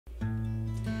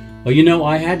Well, you know,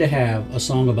 I had to have a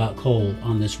song about coal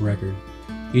on this record.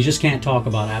 You just can't talk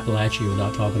about Appalachia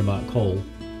without talking about coal.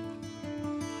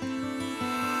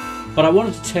 But I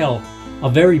wanted to tell a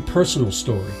very personal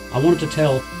story. I wanted to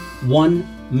tell one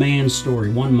man's story,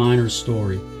 one miner's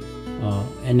story.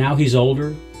 And now he's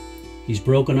older, he's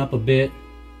broken up a bit,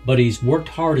 but he's worked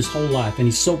hard his whole life, and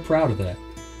he's so proud of that.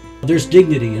 There's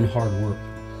dignity in hard work.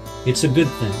 It's a good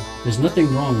thing. There's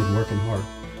nothing wrong with working hard.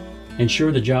 And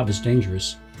sure, the job is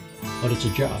dangerous, but it's a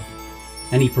job.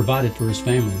 And he provided for his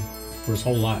family for his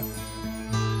whole life.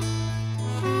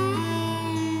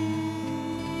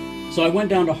 So I went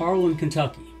down to Harlan,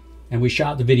 Kentucky, and we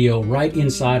shot the video right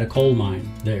inside a coal mine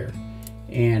there.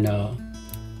 And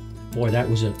boy, that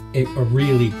was a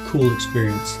really cool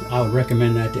experience. I would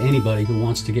recommend that to anybody who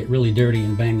wants to get really dirty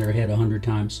and bang their head 100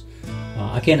 times.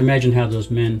 I can't imagine how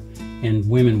those men and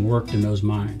women worked in those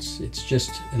mines. It's just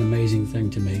an amazing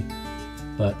thing to me.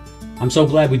 But I'm so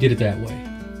glad we did it that way.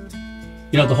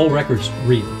 You know, the whole record's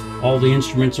real. All the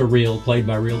instruments are real, played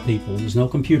by real people. There's no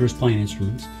computers playing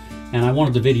instruments. And I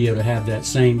wanted the video to have that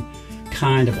same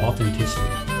kind of authenticity.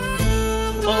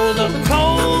 Oh, the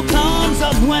cold comes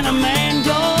up when a man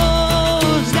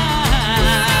goes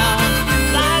down.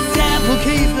 Like death will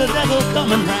keep the devil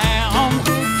coming round.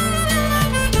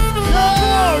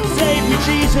 Lord, save me,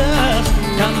 Jesus,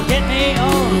 come get me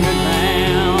on the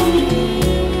ground.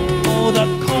 Oh, the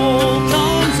cold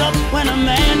comes up when a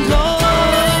man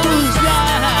goes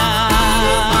down.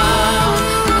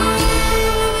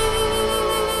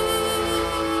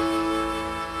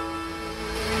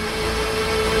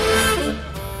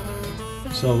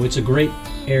 So it's a great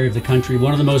area of the country,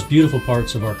 one of the most beautiful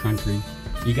parts of our country.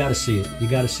 You got to see it. You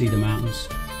got to see the mountains.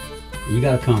 You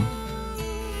got to come.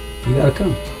 You got to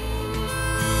come.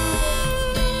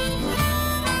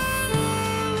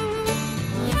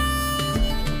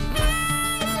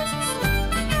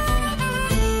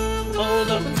 Oh,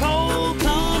 the cold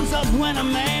comes up when a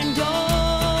man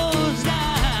goes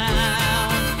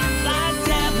down. Like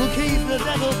death will keep the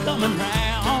devil coming round.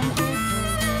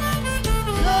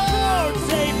 Lord,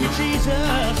 save me,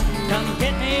 Jesus, come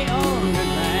get me